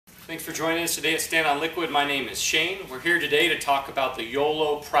Thanks for joining us today at Stand on Liquid. My name is Shane. We're here today to talk about the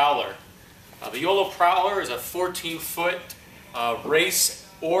YOLO Prowler. The YOLO Prowler is a 14-foot race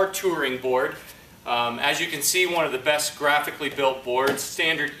or touring board. As you can see, one of the best graphically built boards,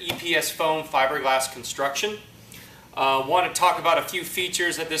 standard EPS foam fiberglass construction. Want to talk about a few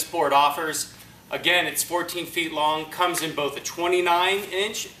features that this board offers. Again, it's 14 feet long, comes in both a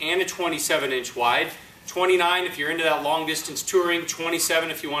 29-inch and a 27-inch wide. 29 if you're into that long distance touring, 27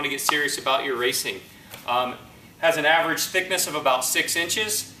 if you want to get serious about your racing. Has an average thickness of about 6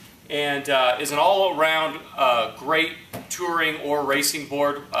 inches and is an all-around great touring or racing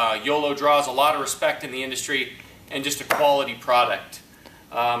board. YOLO draws a lot of respect in the industry and just a quality product.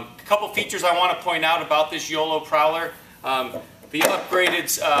 A couple features I want to point out about this YOLO Prowler. The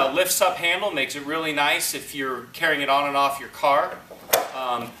upgraded LIFTSUP handle makes it really nice if you're carrying it on and off your car.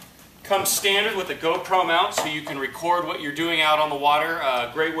 Comes standard with a GoPro mount so you can record what you're doing out on the water.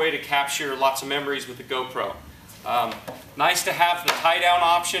 Great way to capture lots of memories with the GoPro. Nice to have the tie-down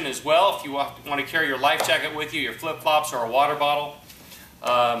option as well if you want to carry your life jacket with you, your flip-flops, or a water bottle.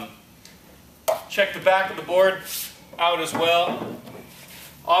 Check the back of the board out as well.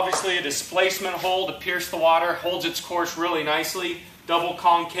 Obviously a displacement hole to pierce the water, holds its course really nicely. Double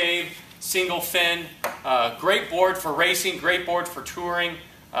concave, single fin. Great board for racing, great board for touring.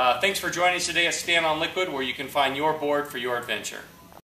 Thanks for joining us today at Stand on Liquid, where you can find your board for your adventure.